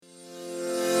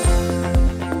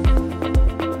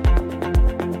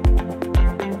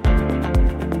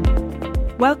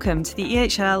Welcome to the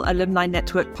EHL Alumni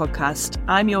Network podcast.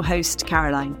 I'm your host,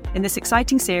 Caroline. In this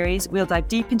exciting series, we'll dive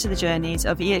deep into the journeys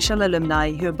of EHL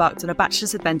alumni who embarked on a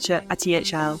bachelor's adventure at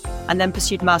EHL and then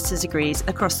pursued master's degrees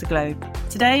across the globe.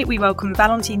 Today, we welcome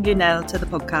Valentine Lunel to the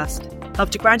podcast.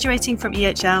 After graduating from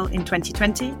EHL in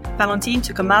 2020, Valentine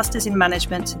took a master's in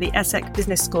management at the ESSEC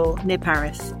Business School near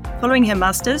Paris. Following her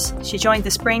master's, she joined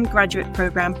the spring graduate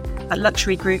programme at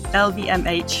luxury group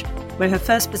LVMH, where her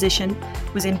first position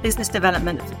was in business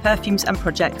development for perfumes and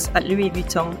projects at Louis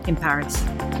Vuitton in Paris.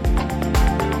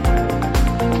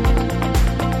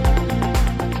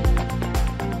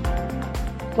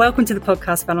 Welcome to the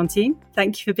podcast, Valentine.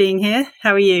 Thank you for being here.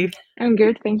 How are you? I'm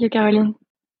good. Thank you, Caroline.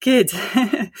 Good.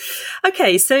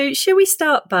 Okay, so shall we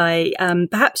start by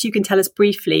perhaps you can tell us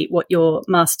briefly what your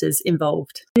master's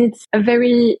involved? It's a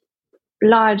very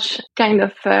large kind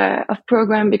of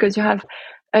program because you have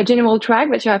a general track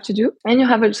that you have to do. And you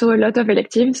have also a lot of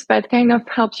electives that kind of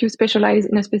help you specialize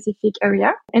in a specific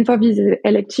area. And for these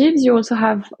electives, you also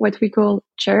have what we call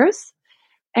chairs.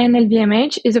 And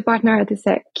LVMH is a partner at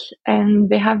ESSEC, and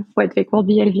they have what they call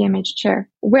the LVMH chair,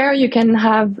 where you can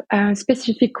have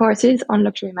specific courses on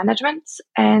luxury management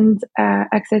and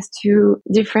access to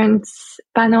different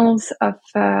panels of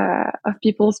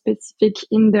people specific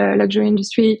in the luxury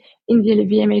industry in the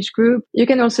LVMH group. You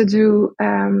can also do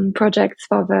projects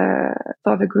for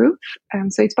the group.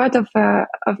 So it's part of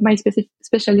my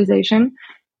specialization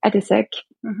at ESSEC.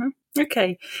 Mm-hmm.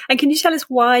 Okay. And can you tell us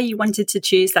why you wanted to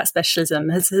choose that specialism?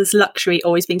 Has luxury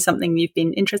always been something you've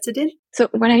been interested in? So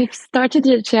when I started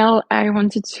EHL, I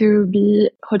wanted to be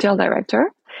hotel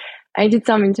director. I did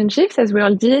some internships, as we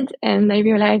all did, and I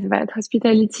realized that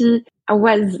hospitality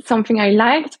was something I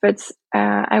liked, but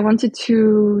I wanted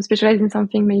to specialize in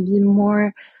something maybe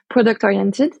more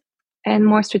product-oriented and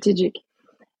more strategic.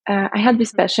 I had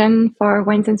this passion for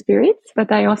wines and spirits, but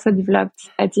I also developed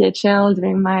at EHL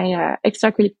during my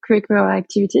extracurricular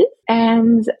activities.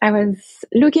 And I was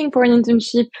looking for an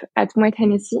internship at Moet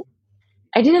Hennessy.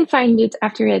 I didn't find it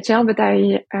after EHL, but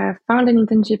I found an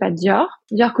internship at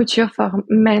Dior Couture for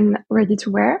men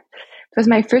ready-to-wear. It was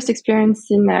my first experience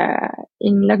in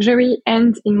luxury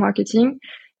and in marketing,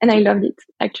 and I loved it,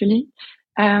 actually.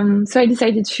 So I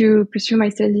decided to pursue my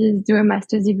studies, do a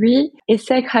master's degree.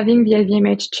 ESSEC having the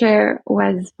LVMH chair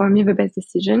was for me the best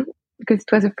decision because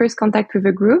it was the first contact with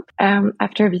the group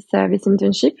after this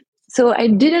internship. So I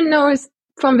didn't know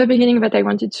from the beginning that I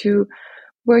wanted to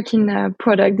work in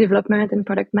product development and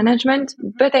product management,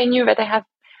 but I knew that I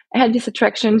had this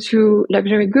attraction to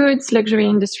luxury goods, luxury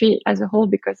industry as a whole,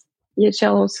 because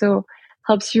EHL also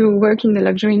helps you work in the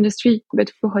luxury industry,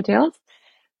 but through hotels.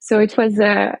 So it was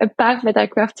a path that I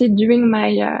crafted during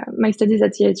my studies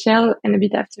at EHL and a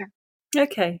bit after.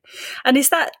 Okay. And is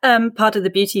that part of the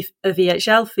beauty of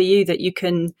EHL for you, that you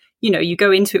can, you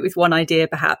go into it with one idea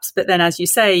perhaps, but then as you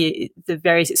say, the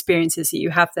various experiences that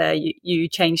you have there, you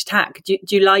change tack. Do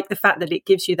you like the fact that it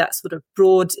gives you that sort of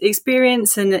broad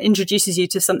experience and introduces you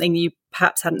to something you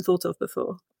perhaps hadn't thought of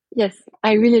before? Yes,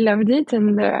 I really loved it.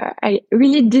 And I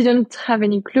really didn't have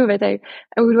any clue that I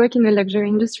would work in the luxury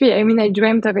industry. I mean, I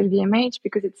dreamt of LVMH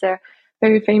because it's a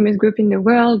very famous group in the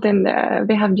world and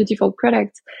they have beautiful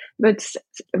products. But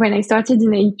when I started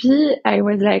in AP, I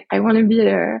was like, I want to be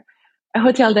a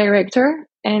hotel director.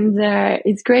 And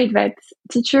it's great that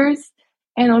teachers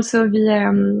and also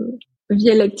the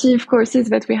elective courses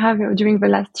that we have during the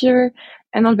last year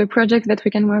and all the projects that we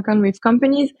can work on with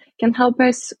companies can help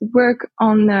us work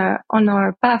on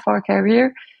our path, our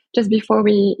career, just before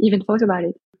we even thought about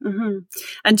it. Mm-hmm.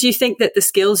 And do you think that the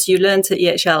skills you learned at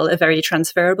EHL are very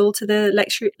transferable to the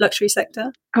luxury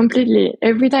sector? Completely.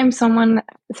 Every time someone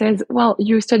says, well,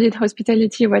 you studied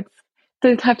hospitality, what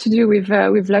does it have to do with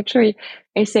luxury?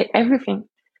 I say everything.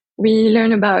 We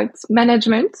learn about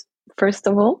management, first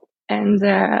of all, and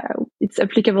it's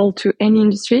applicable to any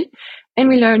industry. And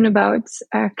we learn about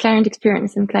client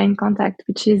experience and client contact,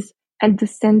 which is at the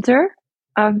center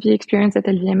of the experience at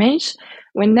LVMH.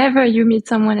 Whenever you meet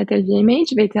someone at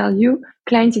LVMH, they tell you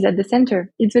client is at the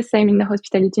center. It's the same in the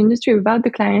hospitality industry. Without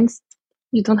the clients,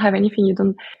 you don't have anything.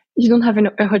 You don't have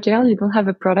a hotel. You don't have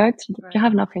a product. You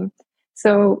have nothing.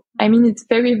 So, I mean, it's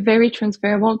very, very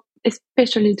transferable,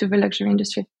 especially to the luxury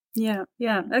industry. Yeah.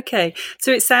 Okay.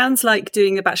 So it sounds like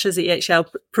doing a bachelor's at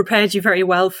EHL prepared you very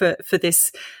well for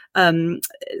this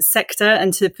sector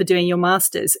and for doing your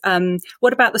master's.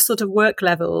 What about the sort of work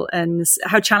level and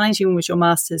how challenging was your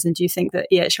master's? And do you think that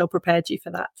EHL prepared you for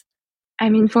that? I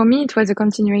mean, for me, it was a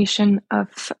continuation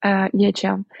of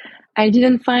EHL. I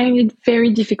didn't find it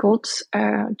very difficult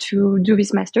to do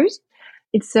this master's.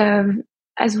 It's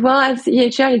as well as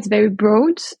EHL, it's very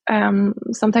broad.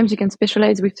 Sometimes you can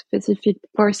specialize with specific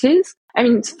courses. I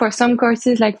mean, for some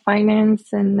courses like finance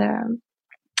and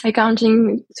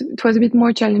accounting, it was a bit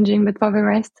more challenging, but for the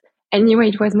rest, anyway,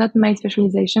 it was not my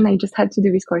specialization. I just had to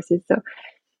do these courses. So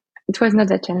it was not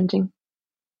that challenging.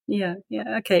 Yeah.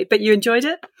 Okay. But you enjoyed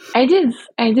it? I did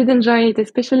enjoy it,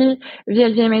 especially the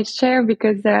LVMH chair,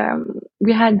 because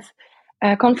we had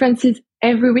conferences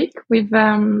every week with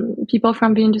people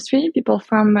from the industry, people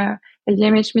from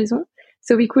LVMH Maison.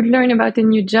 So we could learn about a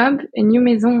new job, a new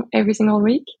maison every single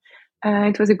week.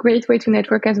 It was a great way to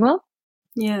network as well.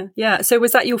 Yeah. So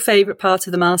was that your favorite part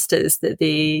of the masters,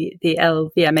 the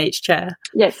LVMH chair?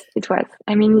 Yes, it was.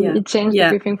 I mean, it changed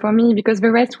everything for me, because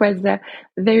the rest was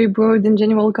very broad and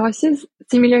general courses,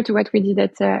 similar to what we did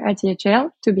at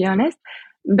EHL, to be honest.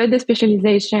 But the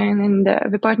specialization and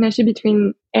the partnership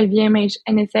between LVMH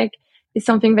and ESSEC is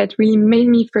something that really made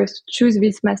me first choose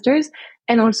these masters,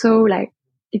 and also like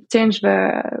it changed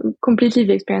completely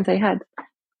the experience I had.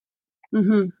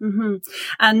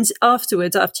 And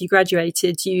afterwards, after you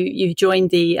graduated, you joined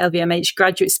the LVMH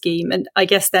graduate scheme, and I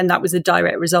guess then that was a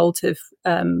direct result of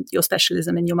your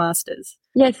specialism in your masters.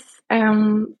 Yes.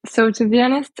 So to be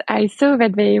honest, I saw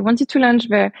that they wanted to launch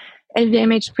the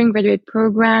LVMH Spring Graduate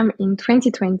Program in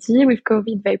 2020. With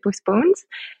COVID, they postponed,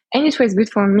 and it was good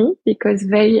for me because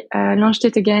they launched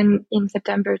it again in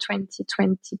September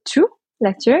 2022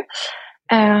 last year.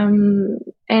 And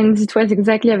it was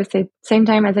exactly at the same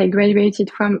time as I graduated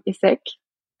from ESSEC.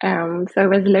 So I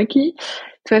was lucky.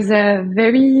 It was a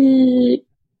very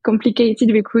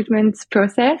complicated recruitment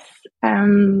process,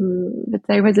 but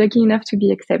I was lucky enough to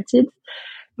be accepted.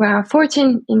 We are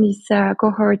 14 in this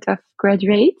cohort of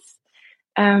graduates.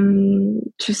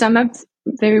 To sum up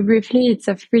very briefly, it's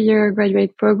a 3-year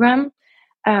graduate program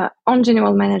on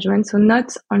general management, so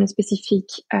not on a specific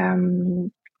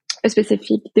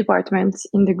department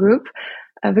in the group.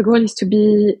 The goal is to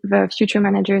be the future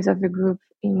managers of the group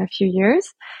in a few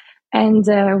years. And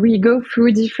we go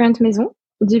through different maisons,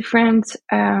 different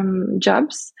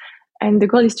jobs. And the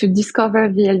goal is to discover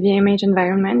the LVMH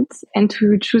environment and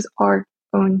to choose our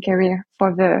own career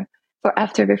for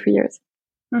after the 3 years.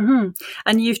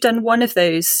 And you've done one of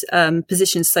those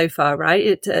positions so far,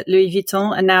 right? At Louis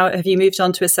Vuitton. And now have you moved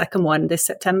on to a second one this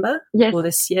September? Yes. Or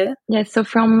this year? Yes. So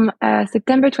from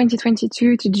September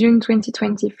 2022 to June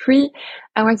 2023,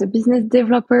 I was a business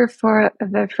developer for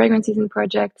the fragrances and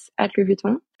projects at Louis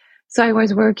Vuitton. So I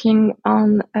was working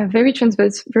on very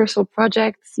transversal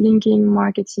projects linking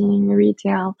marketing,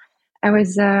 retail. I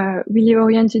was really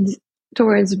oriented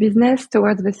towards business,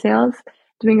 towards the sales,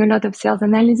 doing a lot of sales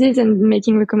analysis and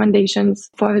making recommendations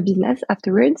for the business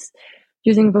afterwards,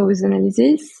 using those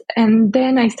analyses. And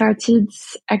then I started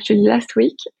actually last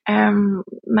week,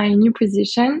 my new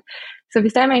position. So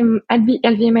this time I'm at the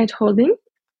LVMH holding.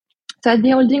 So at the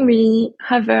holding, we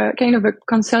have a kind of a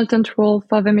consultant role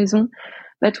for the maison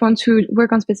that want to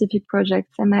work on specific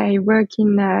projects. And I work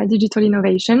in digital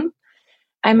innovation.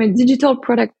 I'm a digital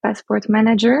product passport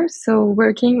manager, so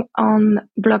working on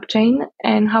blockchain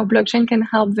and how blockchain can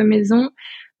help the maison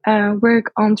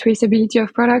work on traceability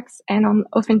of products and on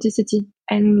authenticity,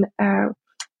 and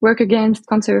work against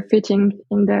counterfeiting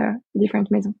in the different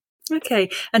maisons. Okay.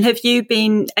 And have you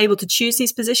been able to choose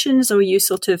these positions, or are you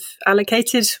sort of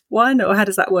allocated one, or how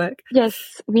does that work?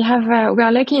 Yes, we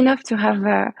are lucky enough to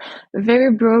have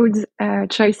very broad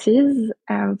choices.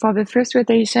 For the first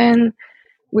rotation,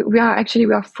 we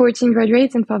are 14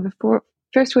 graduates, and for the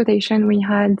first rotation, we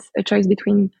had a choice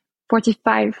between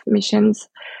 45 missions.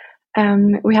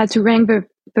 We had to rank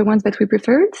the ones that we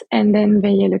preferred, and then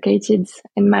they allocated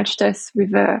and matched us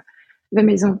with the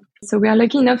maison. So we are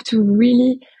lucky enough to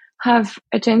really have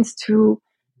a chance to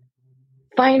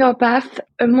find our path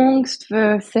amongst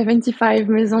the 75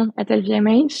 maisons at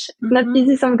LVMH. It's not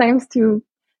easy sometimes to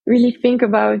really think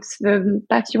about the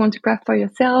path you want to craft for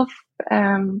yourself,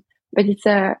 but it's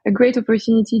a great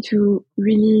opportunity to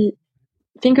really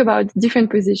think about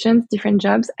different positions, different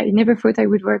jobs. I never thought I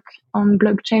would work on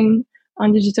blockchain,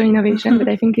 on digital innovation, but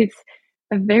I think it's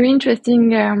a very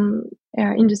interesting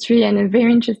industry and a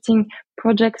very interesting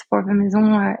project for the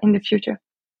maison in the future.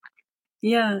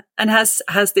 Yeah. And has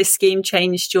this scheme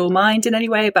changed your mind in any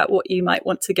way about what you might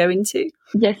want to go into?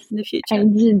 Yes, in the future? I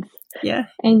did. Yeah.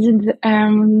 I did.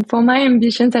 For my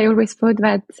ambitions, I always thought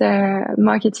that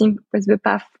marketing was the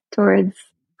path towards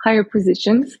higher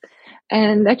positions.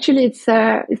 And actually, it's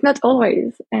not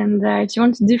always. And if you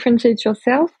want to differentiate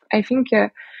yourself, I think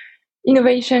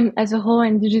innovation as a whole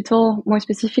and digital more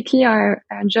specifically are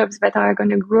jobs that are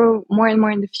going to grow more and more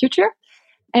in the future,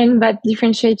 and that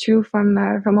differentiate you from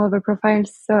other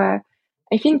profiles. So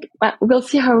I think we'll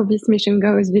see how this mission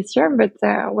goes this year, but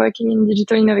working in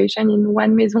digital innovation in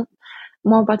one maison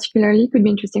more particularly could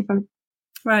be interesting for me.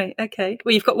 Right. Okay.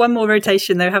 Well, you've got one more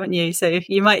rotation though, haven't you? So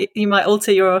you might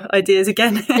alter your ideas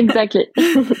again. Exactly.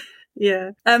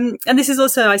 Yeah. And this is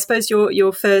also, I suppose,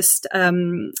 your first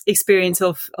experience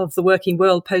of the working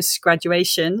world post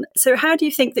graduation. So how do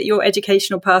you think that your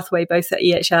educational pathway, both at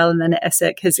EHL and then at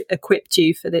ESSEC, has equipped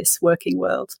you for this working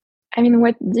world? I mean,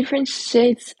 what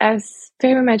differentiates us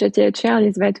very much at EHL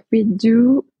is that we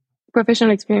do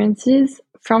professional experiences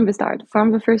from the start.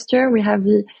 From the first year, we have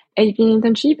the AP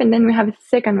internship, and then we have a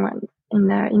second one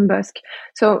in Bosque.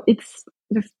 So it's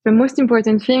the most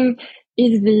important thing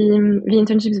is the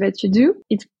internships that you do.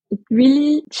 It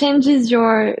really changes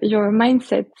your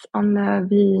mindset on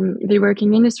the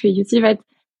working industry. You see that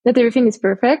not everything is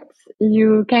perfect.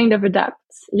 You kind of adapt.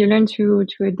 You learn to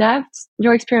adapt.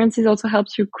 Your experiences also help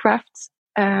you craft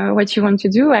what you want to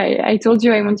do. I told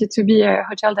you I wanted to be a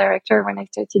hotel director when I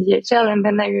started EHL, and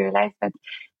then I realized that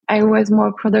I was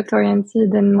more product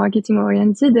oriented and marketing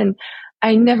oriented, and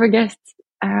I never guessed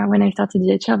when I started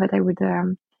EHL that I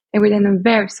would end up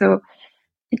there. So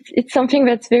it's something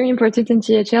that's very important in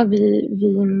EHL,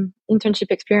 the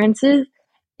internship experiences.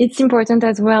 It's important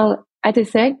as well at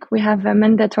ESSEC. We have a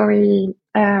mandatory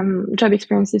job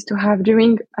experiences to have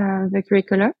during the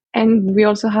curriculum, and we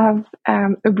also have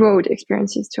abroad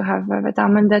experiences to have that are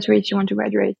mandatory if you want to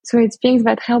graduate. So it's things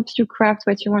that help you craft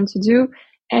what you want to do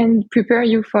and prepare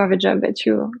you for the job that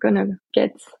you're gonna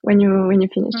get when you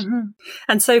finish. Mm-hmm.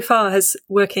 And so far, has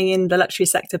working in the luxury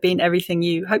sector been everything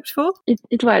you hoped for?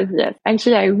 It was, yes.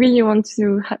 Actually, I really want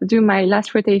to do my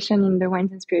last rotation in the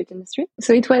wines and spirit industry.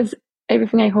 So it was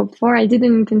everything I hoped for. I did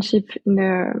an internship in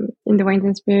the wines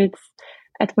and spirits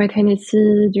at Moet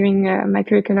Hennessy during my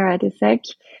curricular at ESSEC,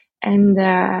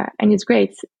 and it's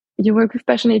great. You work with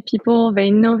passionate people. They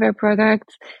know their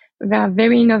product. They are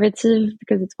very innovative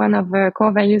because it's one of the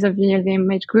core values of the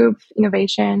LVMH group: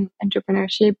 innovation,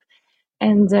 entrepreneurship,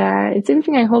 and it's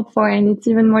everything I hope for. And it's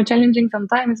even more challenging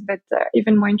sometimes, but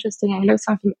even more interesting. I learn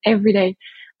something every day.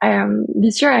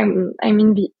 This year I'm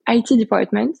in the IT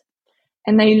department,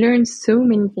 and I learned so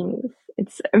many things.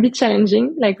 It's a bit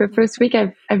challenging. Like the first week,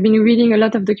 I've been reading a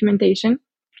lot of documentation,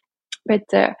 but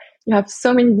you have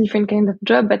so many different kinds of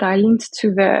jobs that are linked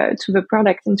to the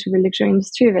product and to the luxury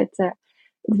industry that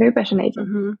it's very passionate.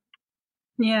 Mm-hmm.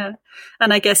 Yeah.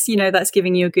 And I guess, that's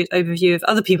giving you a good overview of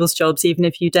other people's jobs. Even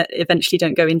if you eventually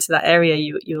don't go into that area,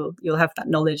 you'll have that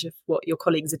knowledge of what your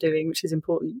colleagues are doing, which is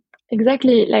important.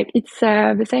 Exactly. Like it's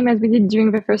the same as we did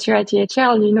during the first year at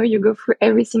EHL. You go through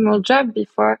every single job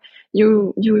before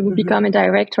you mm-hmm. become a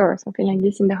director or something like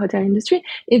this in the hotel industry.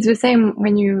 It's the same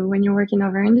when you work in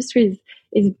other industries.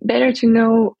 It's better to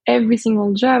know every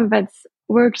single job that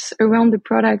works around the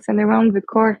products and around the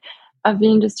core of the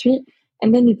industry,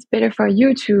 and then it's better for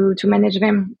you to manage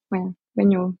them when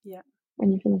you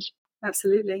finish.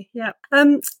 Absolutely, yeah.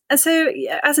 And so,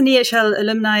 as an EHL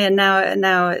alumni and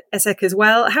now ESSEC as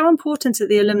well, how important are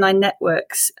the alumni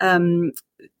networks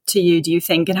to you? Do you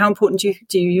think, and how important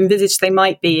do you envisage they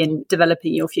might be in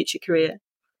developing your future career?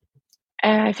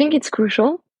 I think it's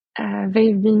crucial.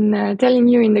 They've been telling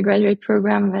you in the graduate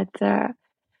program that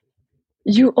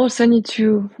you also need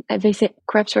to, as they say,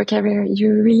 craft your career.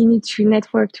 You really need to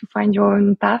network to find your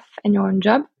own path and your own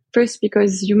job. First,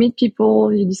 because you meet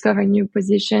people, you discover new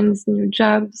positions, new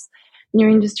jobs, new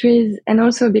industries, and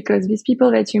also because these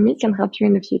people that you meet can help you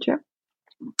in the future.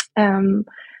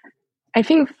 I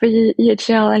think the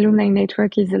EHL alumni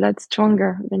network is a lot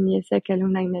stronger than the ESSEC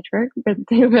alumni network, but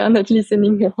they were not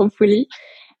listening, hopefully,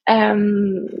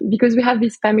 because we have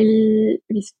this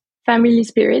family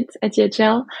spirit at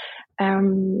EHL.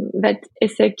 That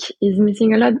ESSEC is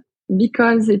missing a lot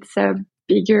because it's a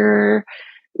bigger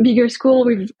school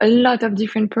with a lot of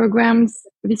different programs.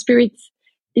 The spirit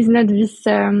is not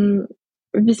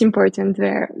this important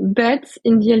there. But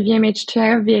in the LVMH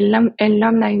chair, the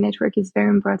alumni network is very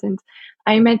important.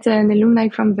 I met an alumni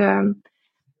from the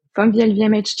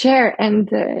LVMH chair, and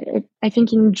I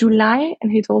think in July,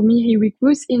 and he told me he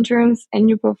recruits interns and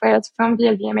new profiles from the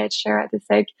LVMH chair at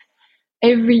ESSEC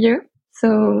every year.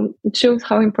 So it shows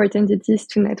how important it is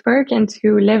to network and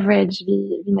to leverage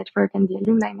the network and the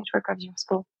alumni network of your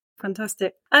school.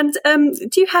 Fantastic. And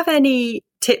do you have any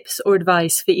tips or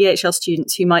advice for EHL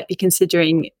students who might be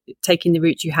considering taking the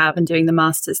route you have and doing the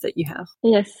masters that you have?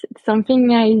 Yes, it's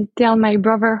something I tell my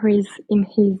brother who is in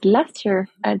his last year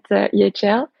at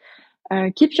EHL.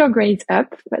 Keep your grades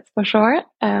up, that's for sure.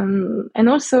 And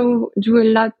also do a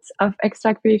lot of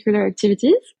extracurricular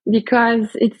activities because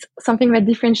it's something that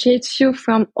differentiates you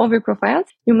from other profiles.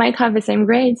 You might have the same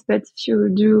grades, but if you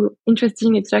do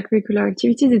interesting extracurricular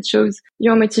activities, it shows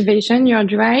your motivation, your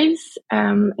drives,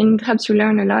 and it helps you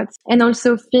learn a lot. And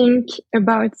also think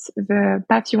about the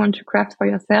path you want to craft for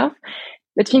yourself,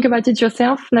 but think about it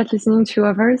yourself, not listening to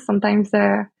others. Sometimes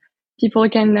people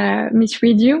can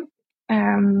misread you.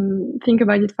 Think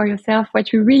about it for yourself,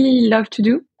 what you really love to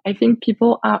do. I think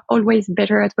people are always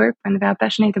better at work when they are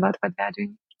passionate about what they are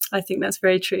doing. I think that's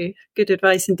very true. Good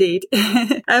advice indeed.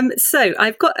 So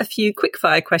I've got a few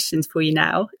quickfire questions for you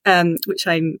now, which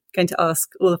I'm going to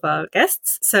ask all of our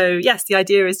guests. So yes, the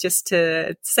idea is just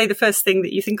to say the first thing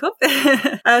that you think of.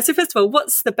 So first of all,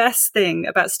 what's the best thing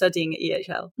about studying at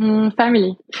EHL?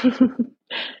 Family.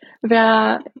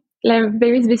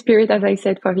 There is the spirit, as I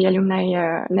said, for the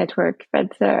alumni network.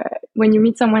 But when you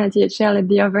meet someone at EHL at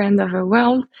the other end of the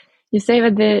world, you say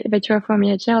that you're from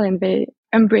EHL and they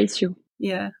embrace you.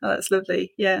 Yeah, oh, that's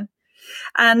lovely. Yeah.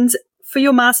 And for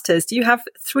your masters, do you have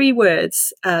 3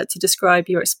 words to describe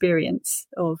your experience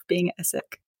of being at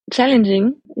ESSEC?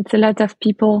 Challenging. It's a lot of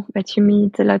people that you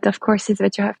meet, a lot of courses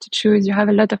that you have to choose. You have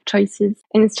a lot of choices,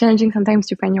 and it's challenging sometimes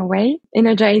to find your way.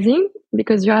 Energizing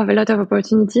because you have a lot of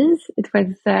opportunities. It was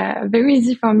very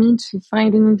easy for me to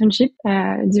find an internship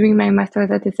during my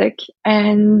master's at ESSEC.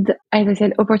 And as I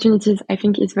said, opportunities, I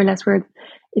think, is the last word.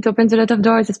 It opens a lot of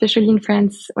doors, especially in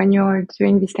France when you're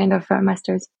doing this kind of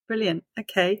masters. Brilliant.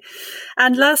 Okay.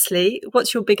 And lastly,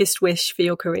 what's your biggest wish for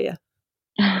your career?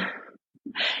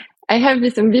 I have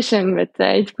this ambition, but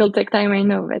it will take time, I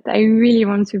know. But I really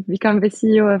want to become the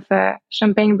CEO of a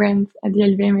champagne brand at the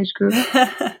LVMH group.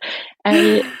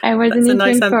 I was an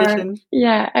intern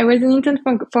I was an intern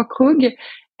for Krug,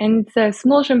 and it's a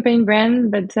small champagne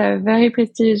brand, but very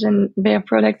prestige, and their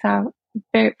products are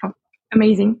very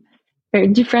amazing, very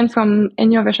different from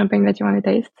any other champagne that you want to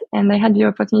taste. And I had the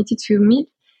opportunity to meet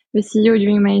the CEO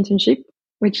during my internship,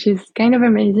 which is kind of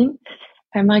amazing.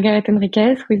 Margaret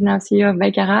Enriquez, who is now CEO of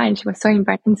Baccarat, and she was so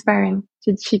inspiring.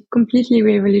 She completely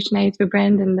revolutionized the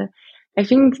brand. And I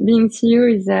think being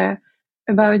CEO is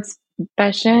about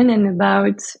passion and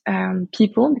about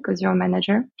people, because you're a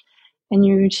manager.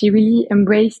 And she really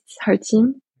embraced her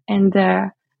team and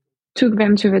took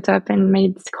them to the top and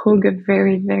made Krug a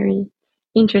very, very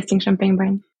interesting champagne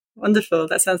brand. Wonderful.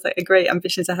 That sounds like a great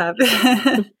ambition to have.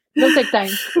 It'll take time.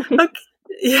 Okay.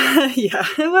 Yeah.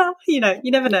 Well, you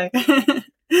never know.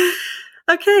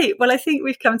 Okay. Well, I think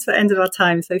we've come to the end of our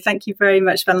time. So thank you very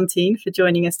much, Valentine, for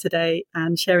joining us today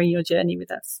and sharing your journey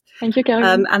with us. Thank you,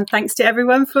 Caroline. And thanks to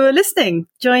everyone for listening.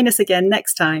 Join us again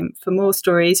next time for more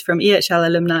stories from EHL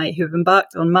alumni who have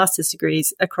embarked on master's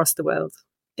degrees across the world.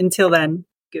 Until then,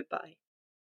 goodbye.